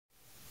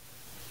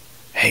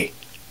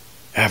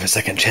I have a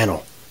second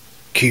channel,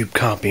 Cube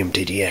Comp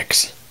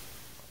MTDX.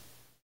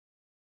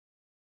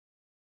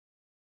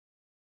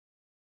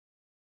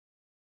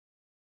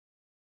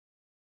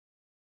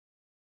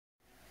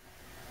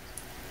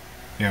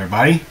 Hey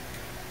everybody,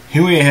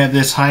 here we have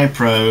this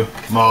HiPro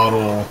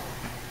model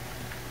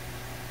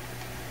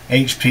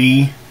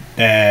HP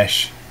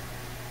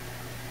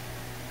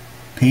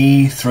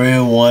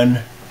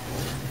P301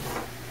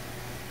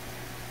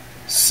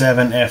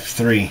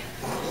 7F3.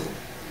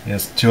 It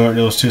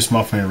was too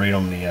small for me to read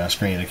on the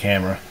screen of the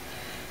camera.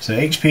 So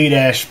HP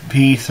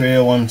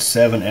P301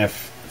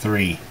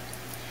 7F3.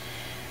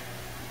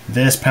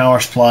 This power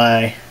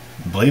supply,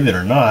 believe it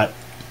or not,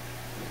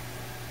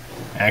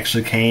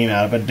 actually came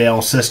out of a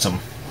Dell system.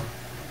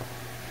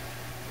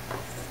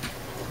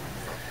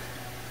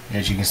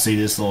 As you can see,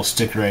 this little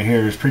sticker right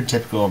here is pretty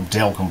typical of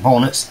Dell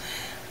components.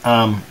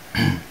 The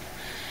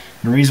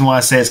reason why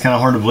I say it's kind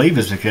of hard to believe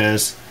is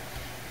because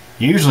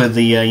usually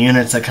the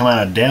units that come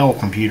out of Dell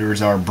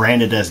computers are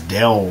branded as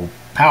Dell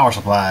power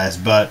supplies,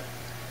 but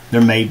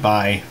they're made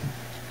by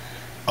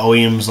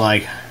OEMs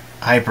like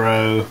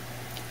HiPro,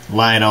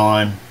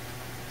 Lite-On,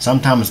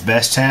 sometimes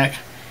Bestech.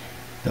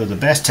 Though the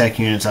Bestech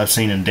units I've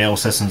seen in Dell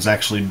systems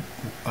actually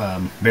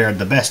bear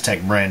the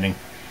Bestech branding.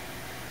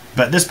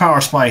 But this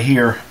power supply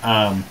here,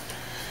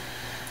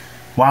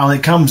 while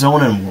it comes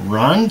on and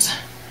runs,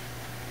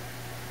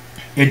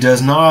 it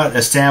does not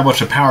establish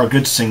a power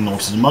good signal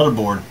to the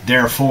motherboard.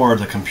 Therefore,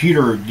 the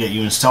computer that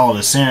you install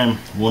this in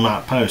will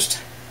not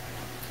post.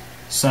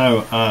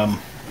 So,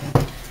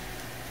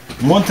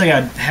 one thing I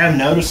have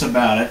noticed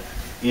about it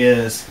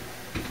is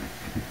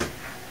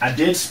I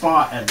did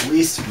spot at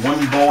least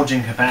one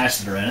bulging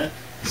capacitor in it.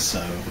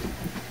 So,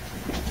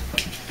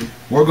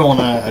 we're going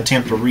to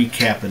attempt a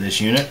recap of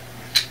this unit.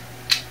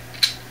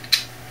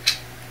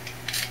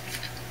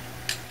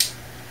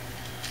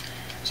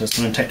 So, it's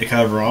going to take the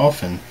cover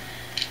off and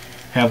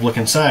have a look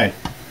inside.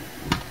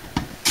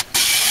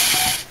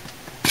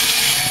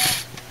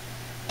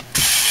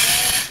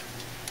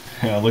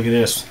 Yeah, look at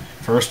this.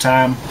 First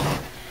time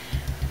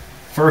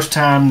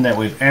that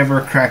we've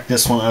ever cracked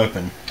this one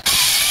open.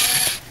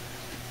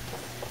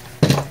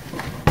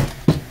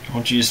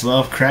 Don't you just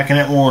love cracking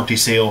that warranty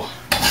seal?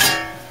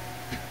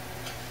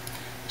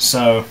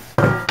 So,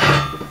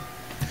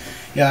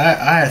 yeah,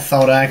 I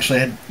thought I actually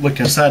had looked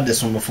inside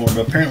this one before,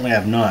 but apparently I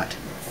have not.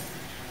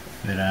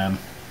 But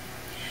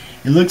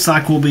it looks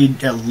like we'll be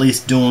at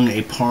least doing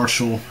a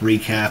partial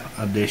recap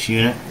of this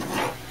unit.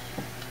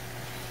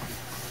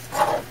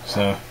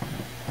 So,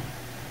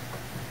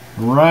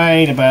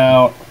 right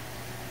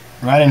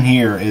in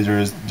here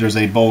is there's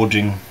a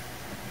bulging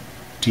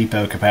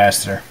TPO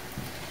capacitor.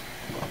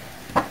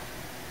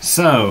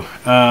 So,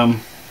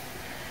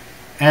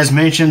 as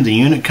mentioned, the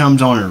unit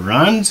comes on and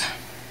runs.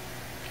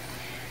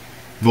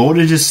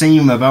 Voltages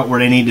seem about where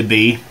they need to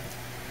be.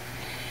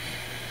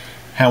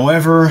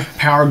 However,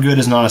 power good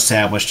is not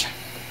established.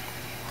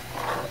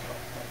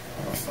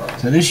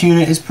 So this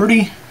unit is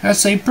pretty, I'd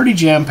say, pretty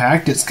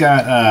jam-packed. It's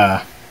got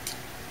a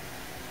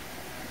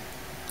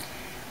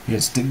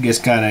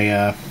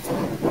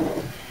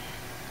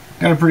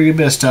pretty good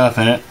bit of stuff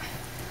in it.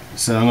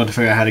 So I'm going to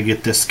figure out how to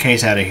get this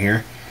case out of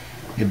here.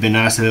 It'd be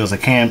nice if it was a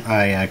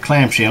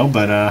clamshell,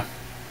 but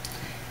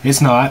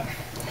it's not.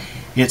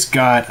 It's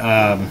got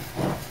a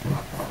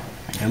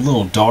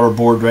little daughter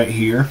board right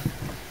here,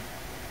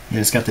 and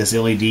it's got this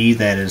LED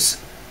that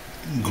is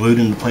glued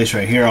into place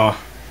right here. I'll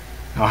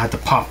have to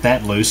pop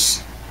that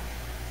loose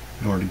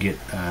in order to get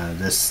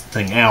this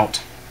thing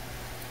out.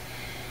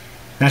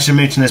 I should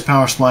mention this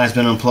power supply has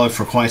been unplugged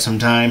for quite some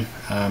time.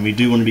 You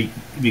do want to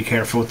be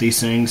careful with these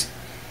things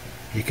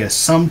because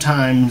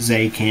sometimes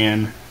they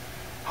can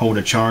hold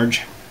a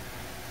charge.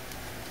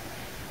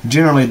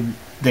 Generally,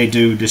 they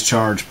do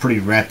discharge pretty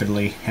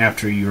rapidly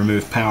after you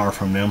remove power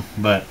from them,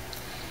 but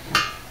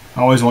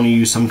I always want to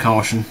use some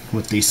caution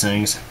with these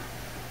things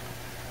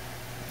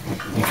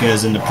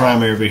because in the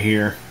primary over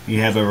here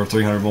you have over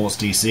 300 volts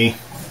DC.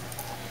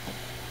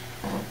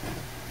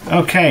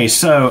 Okay,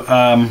 so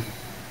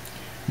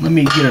let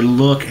me get a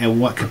look at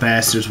what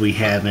capacitors we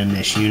have in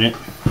this unit.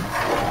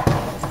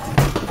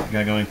 I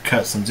gotta go and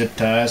cut some zip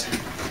ties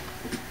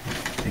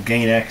to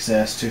gain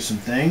access to some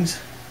things.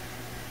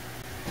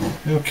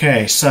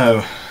 Okay,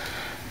 so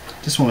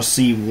just want to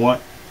see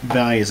what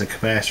values of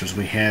capacitors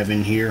we have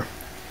in here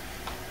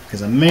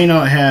because I may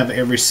not have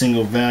every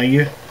single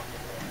value.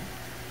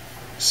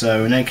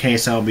 So in that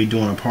case, I'll be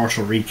doing a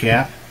partial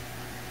recap.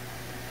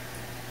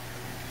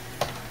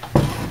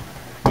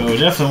 But we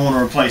definitely want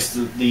to replace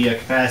the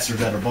capacitors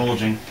that are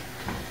bulging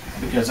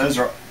because those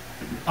are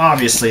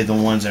obviously the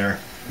ones that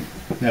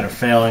are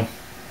failing.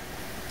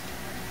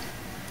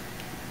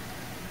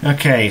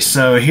 Okay,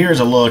 so here's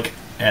a look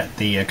at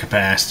the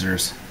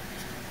capacitors.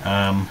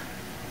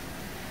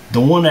 The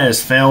one that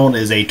has failed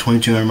is a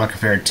 2200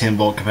 microfarad 10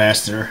 volt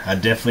capacitor. I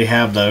definitely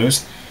have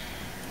those.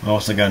 I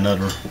also got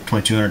another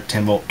 2200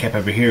 10 volt cap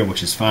over here,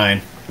 which is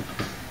fine,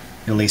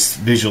 at least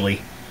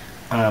visually.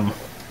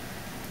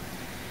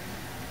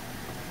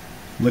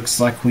 Looks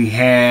like we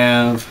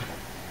have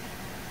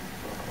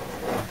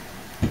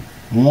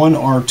one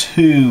or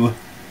two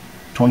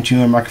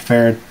 2200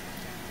 microfarad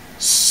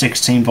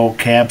 16 volt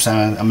caps.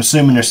 I'm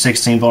assuming they're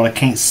 16 volt. I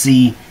can't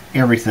see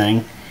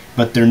everything,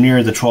 but they're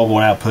near the 12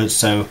 volt output,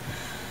 so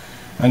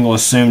I'm going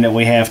to assume that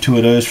we have two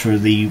of those for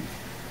the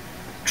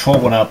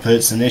 12 volt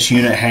outputs, and this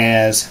unit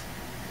has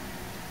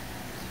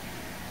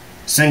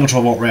single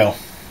 12 volt rail.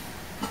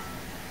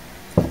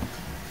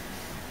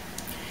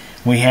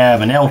 We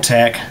have an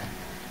LTEC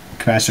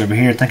capacitor over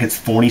here. I think it's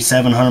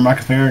 4700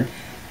 microfarad,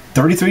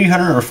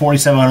 3300 or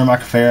 4700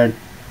 microfarad.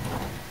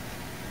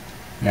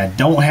 Now, I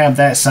don't have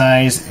that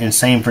size, and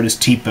same for this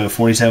TiPo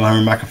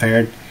 4700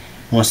 microfarad.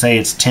 I want to say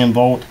it's 10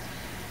 volt,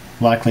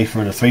 likely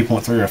for the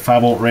 3.3 or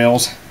 5 volt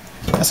rails.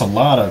 That's a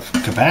lot of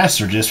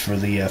capacitor just for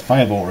the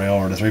 5 volt rail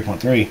or the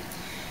 3.3.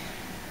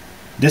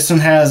 This one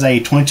has a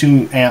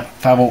 22 amp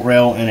 5 volt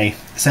rail and a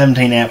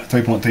 17 amp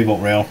 3.3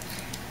 volt rail.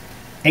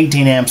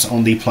 18 amps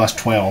on the plus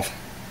 12.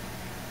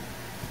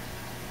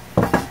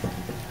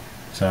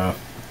 So,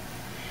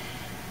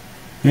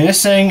 and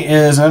this thing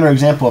is another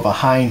example of a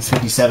Heinz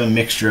 57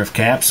 mixture of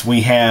caps.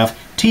 We have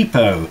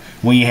TiPo,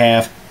 we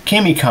have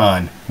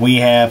Chemicon, we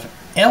have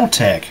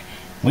LTEC,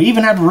 we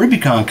even have a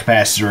Rubicon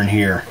capacitor in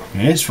here,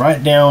 and it's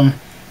right down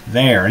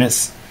there, and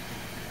it's,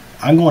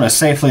 I'm going to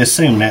safely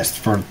assume that's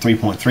for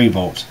 3.3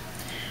 volts.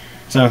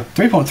 So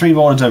 3.3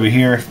 volts over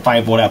here,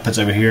 5 volt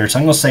outputs over here, so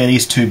I'm going to say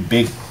these two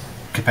big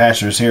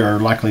capacitors here are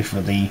likely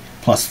for the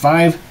plus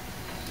 5.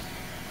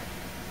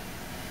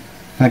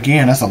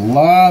 Again, that's a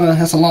lot of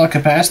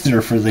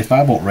capacitor for the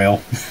 5 volt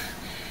rail.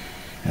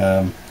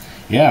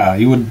 Yeah,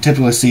 you would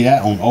typically see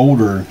that on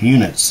older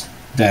units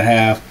that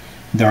have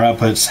their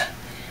outputs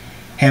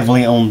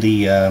heavily on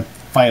the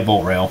 5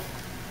 volt rail.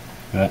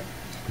 But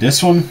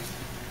this one,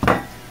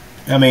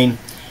 I mean,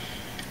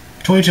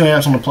 22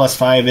 amps on the plus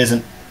 5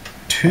 isn't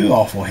too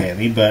awful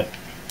heavy, but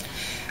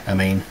I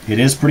mean, it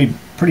is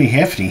pretty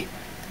hefty.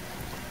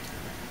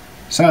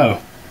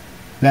 So,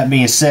 that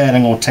being said,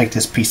 I'm going to take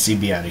this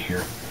PCB out of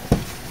here.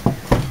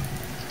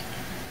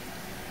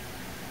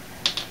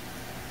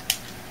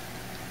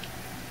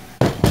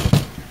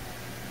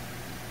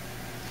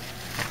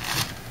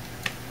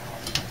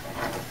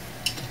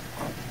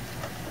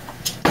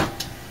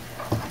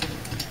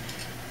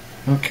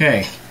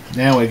 Okay,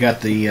 now we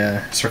got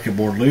the circuit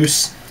board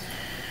loose,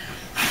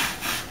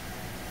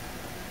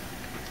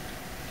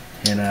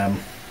 and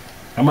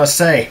I must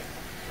say,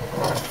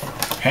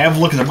 have a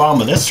look at the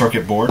bottom of this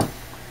circuit board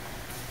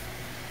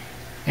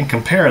and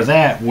compare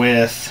that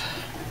with,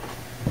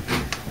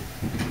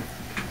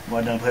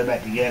 well, I done put it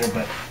back together,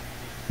 but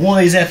one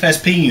of these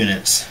FSP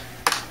units,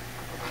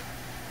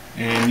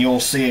 and you'll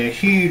see a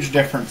huge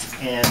difference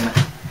in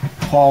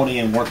quality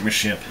and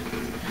workmanship.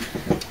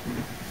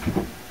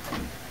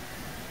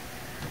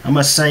 I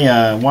must say,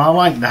 while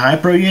I like the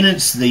HiPro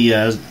units, the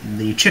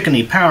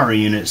Chickeny Power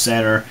units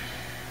that are,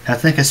 I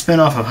think, a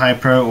spin-off of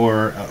HiPro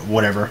or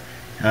whatever,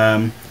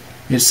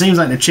 it seems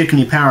like the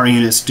Chickeny Power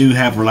units do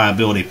have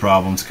reliability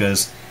problems,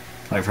 because,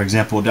 like for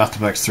example,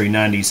 Deltavex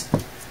 390s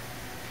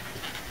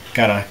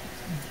got a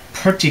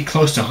pretty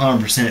close to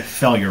 100%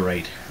 failure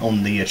rate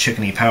on the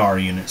Chickeny Power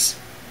units.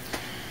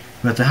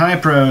 But the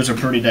HiPros are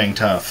pretty dang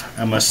tough,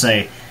 I must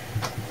say.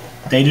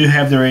 They do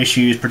have their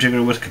issues,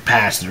 particularly with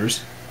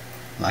capacitors,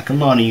 like a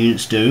lot of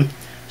units do.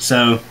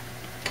 So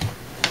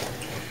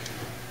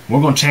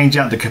we're going to change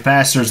out the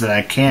capacitors that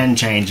I can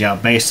change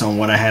out based on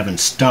what I have in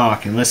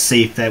stock, and let's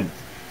see if that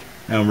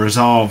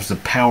resolves the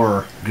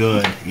power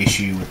good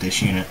issue with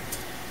this unit.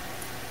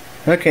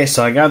 Okay,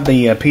 so I got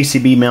the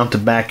PCB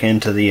mounted back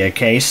into the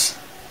case,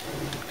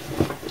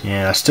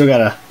 and I still got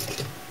to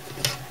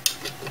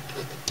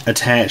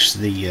attach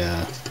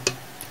the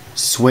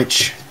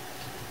switch,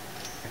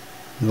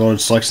 the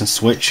load selection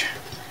switch.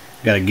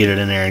 Got to get it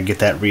in there and get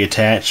that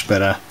reattached,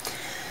 but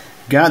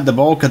got the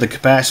bulk of the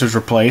capacitors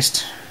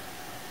replaced,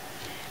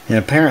 and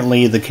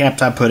apparently the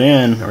caps I put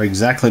in are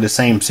exactly the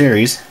same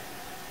series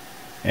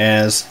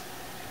as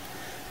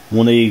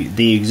one of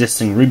the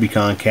existing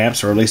Rubicon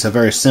caps, or at least a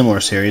very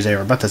similar series. They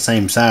are about the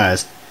same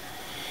size,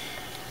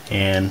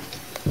 and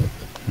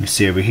you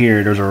see over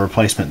here there's a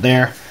replacement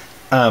there.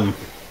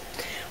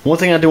 One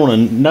thing I do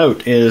want to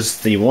note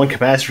is the one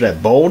capacitor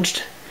that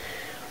bulged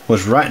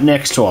was right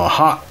next to a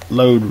hot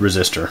load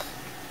resistor.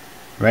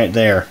 Right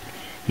there.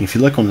 If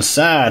you look on the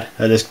side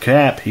of this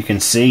cap, you can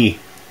see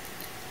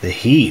the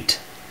heat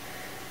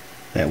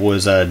that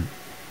was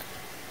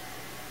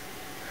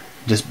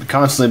just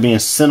constantly being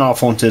sent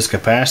off onto this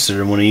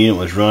capacitor when the unit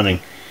was running.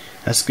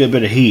 That's a good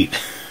bit of heat.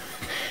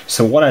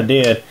 So what I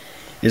did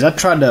is I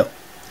tried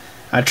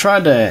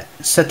to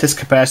set this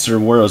capacitor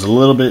where it was a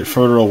little bit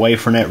further away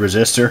from that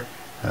resistor,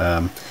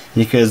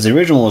 because the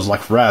original was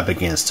like right up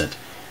against it.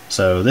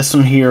 So this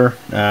one here,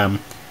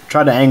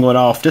 tried to angle it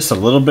off just a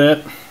little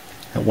bit.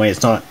 That way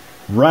it's not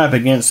right up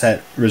against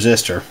that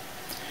resistor.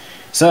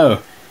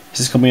 So it's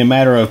just going to be a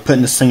matter of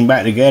putting this thing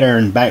back together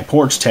and back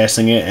porch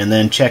testing it, and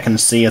then checking to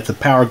see if the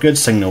power good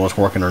signal was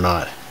working or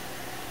not.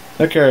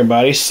 Okay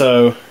everybody,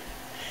 so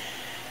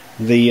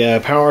the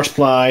power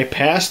supply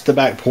passed the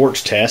back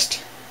porch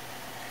test.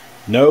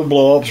 No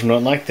blow-ups or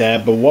nothing like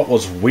that. But what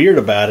was weird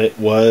about it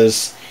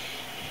was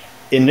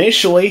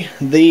initially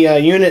the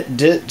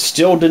unit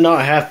still did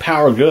not have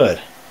power good.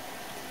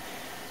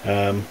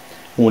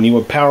 When you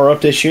would power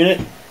up this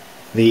unit,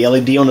 the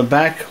LED on the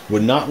back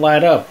would not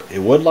light up. It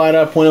would light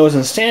up when it was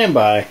in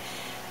standby,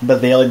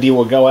 but the LED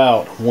will go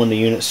out when the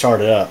unit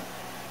started up.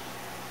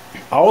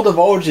 All the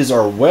voltages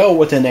are well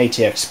within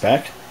ATX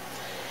spec,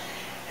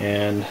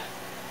 and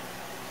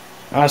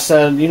I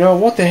said, you know,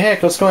 what the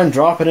heck, let's go ahead and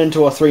drop it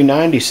into a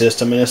 390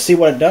 system and let's see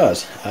what it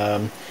does.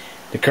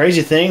 The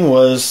crazy thing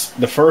was,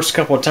 the first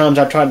couple of times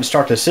I tried to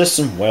start the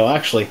system, well,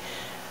 actually,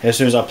 as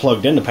soon as I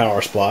plugged in the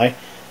power supply,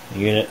 the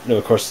unit,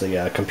 of course,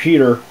 the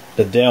computer,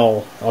 the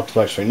Dell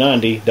Optiplex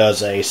 390,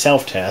 does a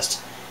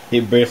self-test.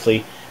 It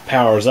briefly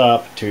powers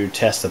up to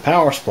test the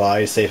power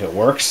supply, see if it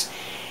works,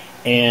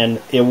 and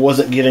it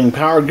wasn't getting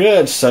power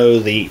good, so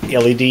the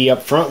LED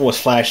up front was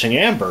flashing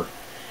amber.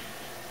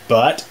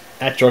 But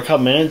after a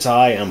couple minutes,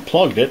 I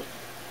unplugged it.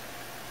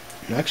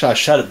 Actually, I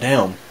shut it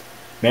down,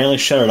 manually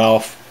shut it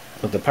off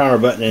with the power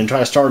button, and try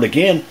to start it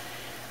again.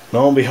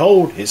 Lo and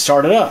behold, it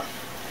started up.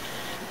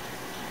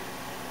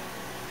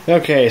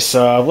 Okay,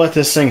 so I've let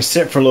this thing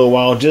sit for a little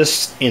while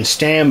just in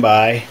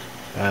standby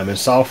and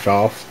soft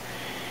off.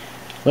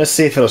 Let's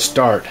see if it'll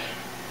start.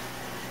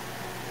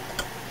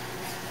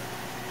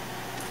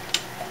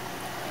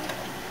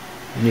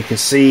 And you can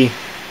see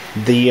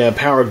the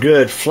power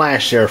good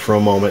flash there for a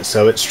moment,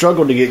 so it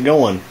struggled to get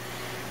going.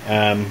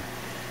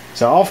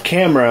 So off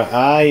camera,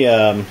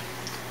 I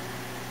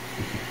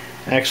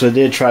actually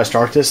did try to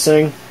start this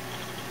thing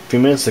a few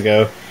minutes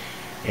ago,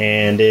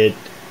 and it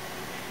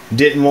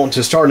didn't want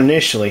to start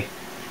initially,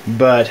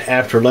 but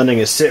after letting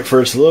it sit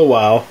for just a little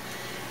while,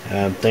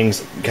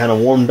 things kind of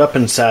warmed up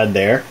inside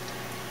there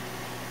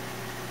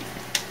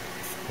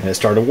and it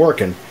started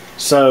working.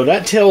 So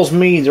that tells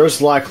me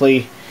there's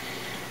likely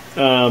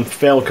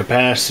failed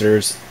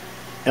capacitors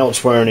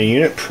elsewhere in the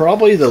unit,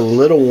 probably the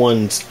little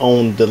ones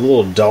on the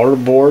little daughter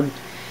board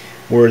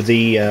where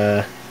the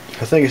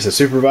I think it's the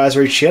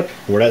supervisory chip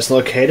where that's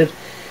located.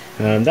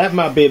 That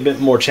might be a bit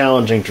more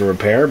challenging to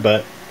repair,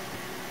 but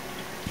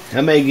I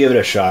may give it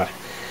a shot.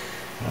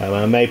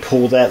 I may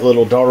pull that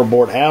little daughter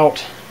board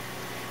out.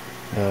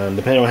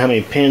 Depending on how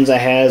many pins I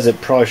has,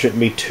 it probably shouldn't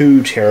be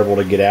too terrible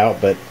to get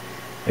out, but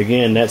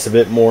again, that's a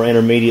bit more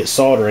intermediate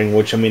soldering,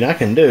 which I mean I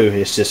can do,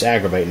 it's just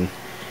aggravating.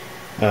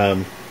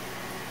 Manage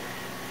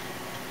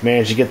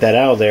to get that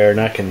out of there, and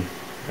I can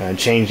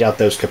change out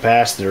those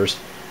capacitors,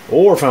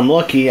 or if I'm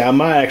lucky, I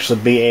might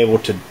actually be able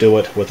to do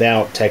it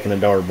without taking the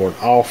daughter board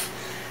off.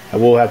 I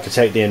will have to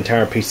take the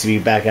entire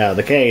PCB back out of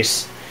the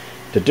case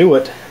to do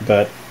it,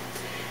 but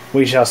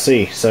we shall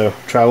see. So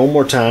try one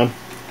more time.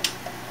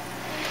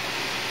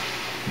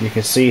 You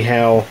can see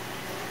how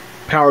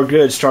power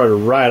good started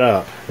right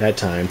up that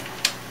time.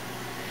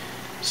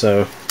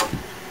 So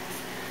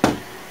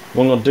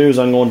what I'm going to do is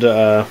I'm going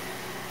to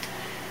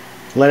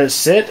let it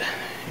sit,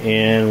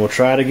 and we'll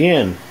try it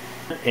again,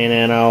 and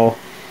then I'll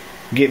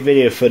get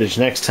video footage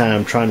next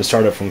time trying to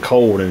start it from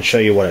cold and show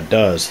you what it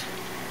does.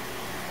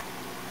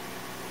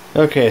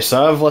 Okay,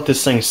 so I've let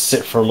this thing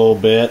sit for a little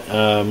bit.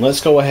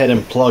 Let's go ahead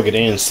and plug it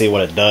in and see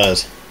what it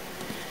does.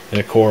 And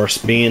of course,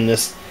 being the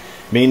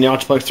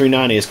Optiplex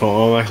 390 is going to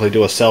automatically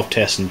do a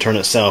self-test and turn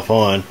itself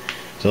on.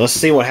 So let's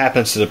see what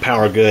happens to the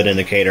power good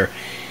indicator.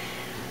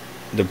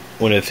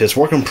 If it's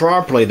working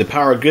properly, the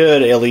power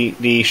good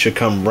LED should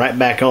come right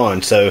back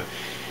on. So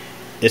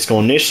it's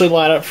going to initially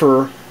light up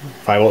for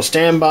 5-volt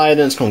standby,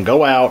 then it's going to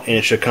go out, and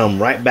it should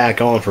come right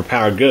back on for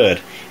power good.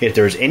 If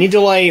there's any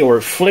delay or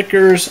it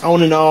flickers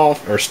on and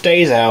off or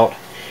stays out,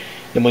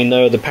 then we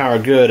know the power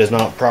good is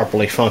not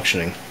properly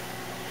functioning.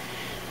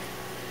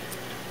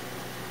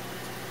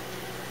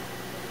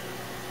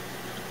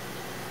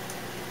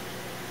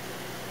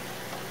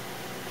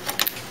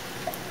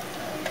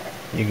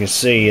 You can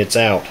see it's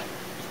out.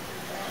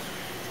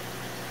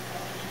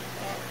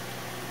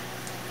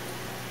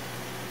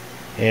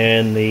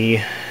 And the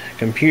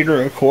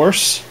computer, of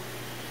course,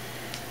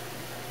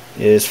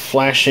 is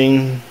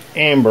flashing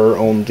amber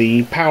on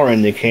the power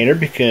indicator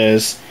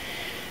because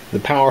the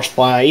power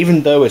supply,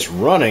 even though it's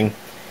running,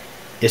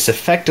 it's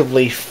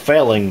effectively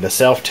failing the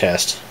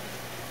self-test.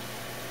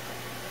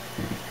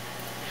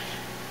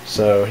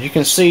 So you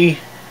can see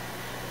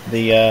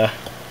the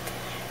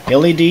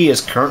LED is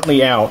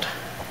currently out.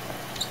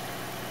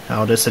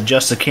 I'll just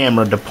adjust the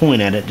camera to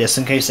point at it just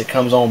in case it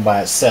comes on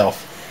by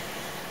itself.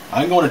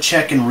 I'm going to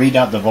check and read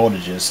out the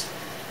voltages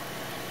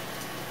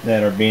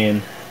that are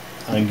being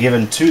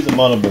given to the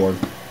motherboard.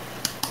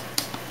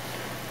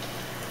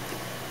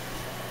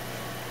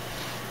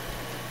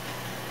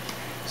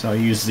 So I'll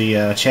use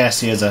the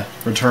chassis as a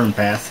return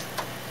path.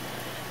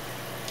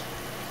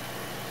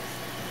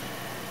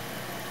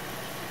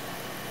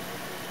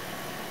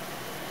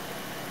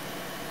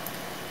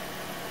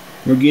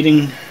 We're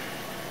getting,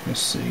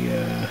 let's see,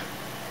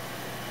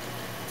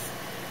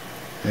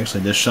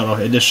 actually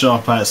it just shut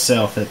off by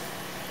itself. It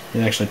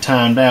actually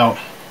timed out.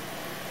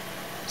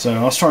 So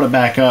I'll start it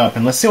back up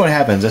and let's see what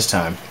happens this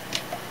time.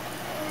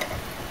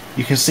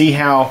 You can see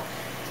how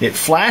It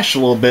flashed a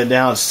little bit,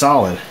 now it's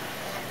solid.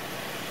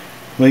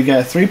 We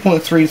got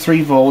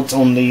 3.33 volts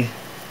on the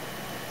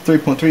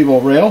 3.3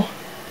 volt rail.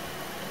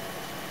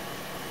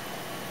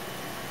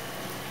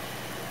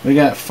 We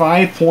got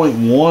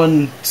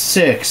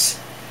 5.16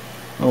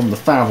 on the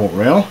 5 volt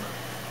rail.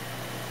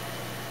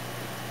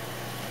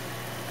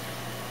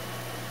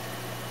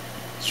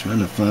 Trying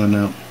to find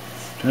out,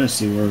 trying to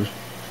see where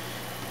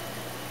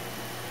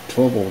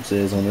 12 volts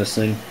is on this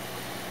thing.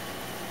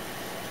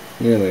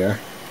 Here they are.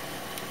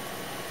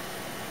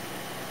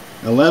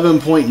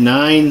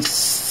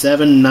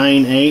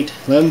 11.9798,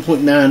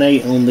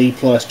 11.98 on the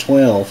plus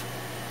 12.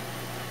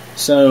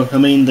 So, I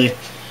mean, the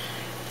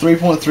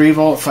 3.3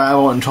 volt, 5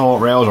 volt, and 12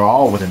 volt rails are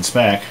all within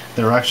spec.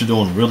 They're actually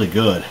doing really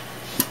good.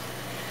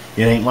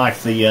 It ain't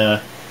like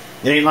the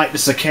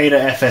Cicada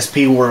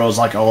FSP worlds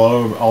like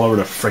all over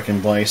the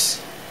freaking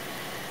place.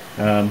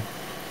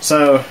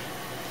 So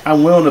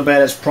I'm willing to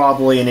bet it's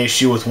probably an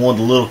issue with one of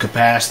the little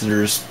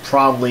capacitors,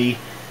 probably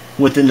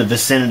within the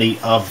vicinity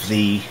of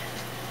the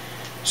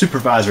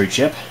supervisory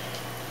chip,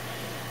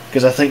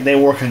 because I think they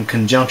work in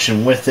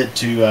conjunction with it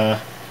to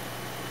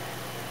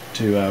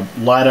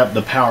light up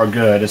the power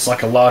good. It's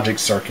like a logic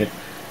circuit.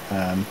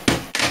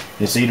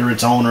 It's either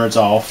it's on or it's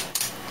off.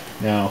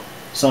 Now,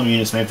 some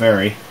units may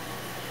vary.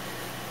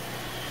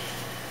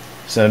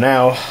 So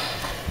now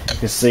you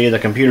can see the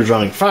computer's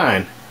running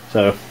fine.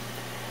 So,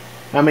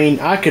 I mean,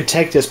 I could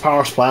take this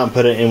power supply and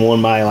put it in one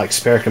of my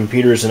spare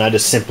computers, and I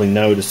just simply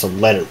know just to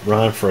let it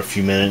run for a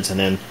few minutes and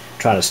then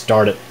try to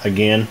start it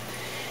again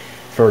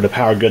for the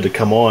power good to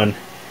come on.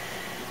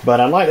 But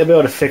I'd like to be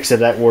able to fix it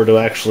that were to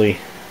actually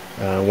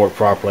work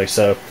properly.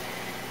 So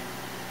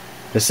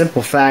the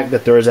simple fact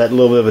that there is that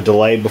little bit of a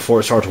delay before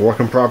it starts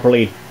working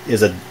properly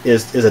is a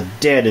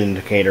dead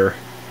indicator.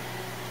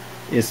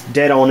 It's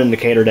dead on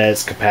indicator that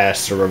it's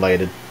capacitor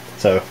related.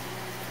 So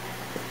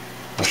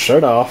I'll shut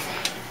it off.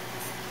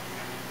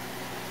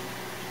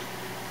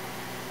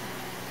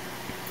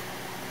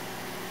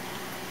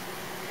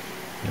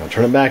 I'll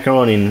turn it back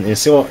on and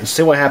see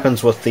what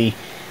happens with the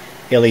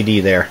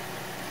LED there.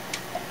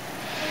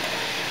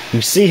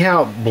 You see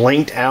how it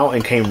blinked out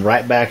and came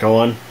right back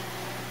on?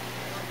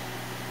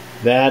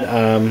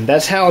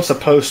 That's how it's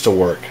supposed to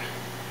work.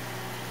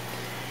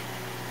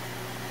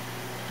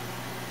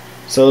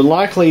 So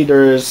likely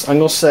there's, I'm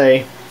going to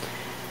say,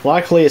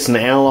 likely it's an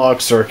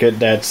analog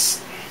circuit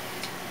it's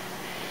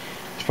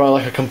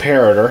probably like a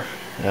comparator,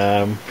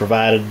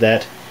 provided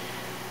that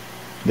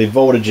the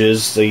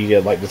voltages,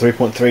 like the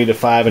 3.3 to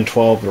 5 and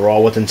 12, they're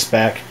all within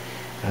spec.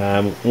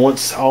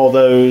 Once all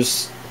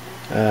those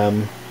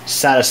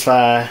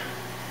satisfy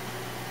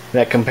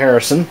that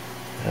comparison,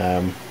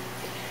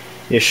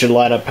 it should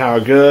light up power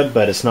good,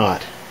 but it's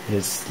not.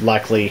 It's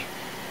likely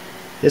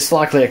a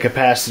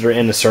capacitor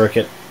in the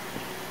circuit.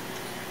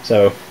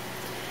 So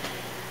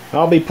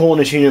I'll be pulling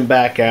this unit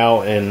back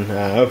out and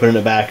opening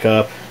it back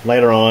up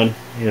later on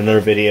in another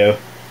video,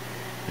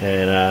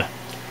 and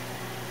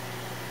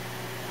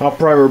I'll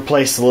probably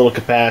replace the little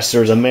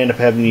capacitors. I may end up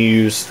having to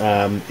use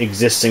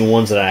existing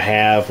ones that I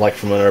have, like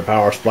from another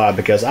power supply,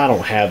 because I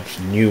don't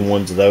have new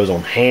ones of those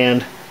on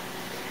hand.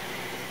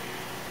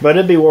 But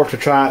it'd be worth a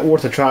try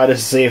just to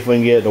see if we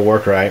can get it to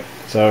work right.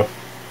 So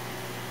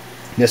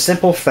the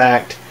simple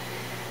fact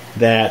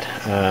that,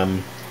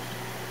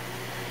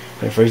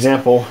 for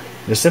example,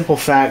 the simple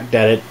fact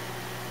that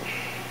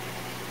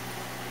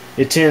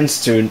it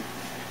tends to,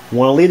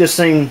 when I leave this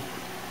thing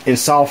in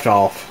soft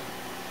off,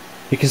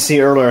 you can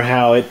see earlier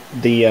how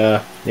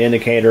the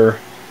indicator,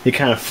 it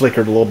kind of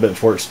flickered a little bit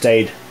before it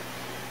stayed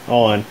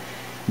on.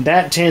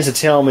 That tends to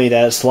tell me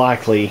that it's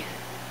likely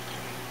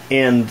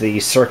in the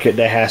circuit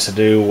that has to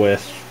do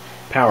with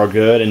power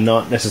good and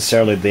not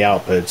necessarily the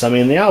outputs. I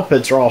mean, the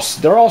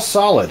outputs they're all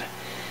solid.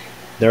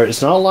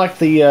 It's not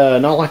like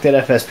not like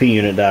that FSP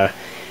unit that I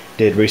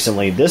did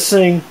recently. This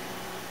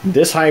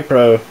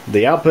HiPro,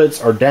 the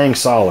outputs are dang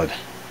solid,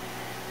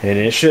 and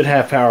it should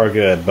have power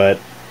good, but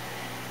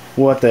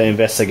we'll have to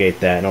investigate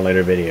that in a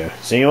later video.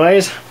 So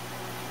anyways,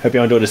 hope you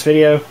all enjoyed this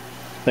video.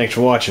 Thanks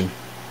for watching.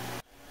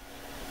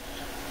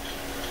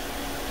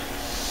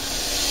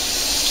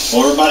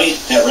 Well, everybody,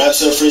 that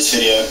wraps it up for this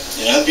video,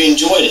 and I hope you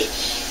enjoyed it.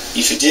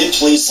 If you did,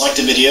 please like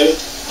the video.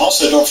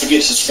 Also, don't forget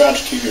to subscribe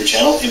to the computer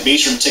channel, and be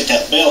sure to tick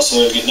that bell so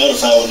you'll get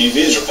notified when new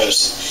videos are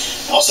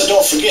posted. Also,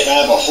 don't forget, I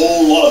have a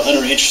whole lot of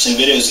other interesting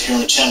videos here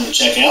on the channel to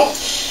check out.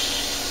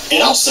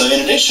 And also,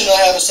 in addition,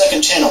 I have a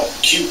second channel,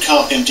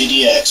 Comp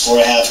MTDX,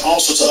 where I have all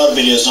sorts of other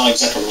videos not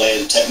exactly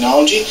related to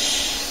technology.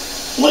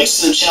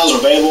 Links to the channels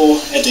are available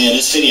at the end of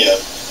this video.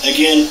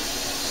 Again,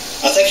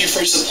 I thank you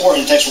for your support,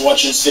 and thanks for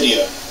watching this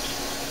video.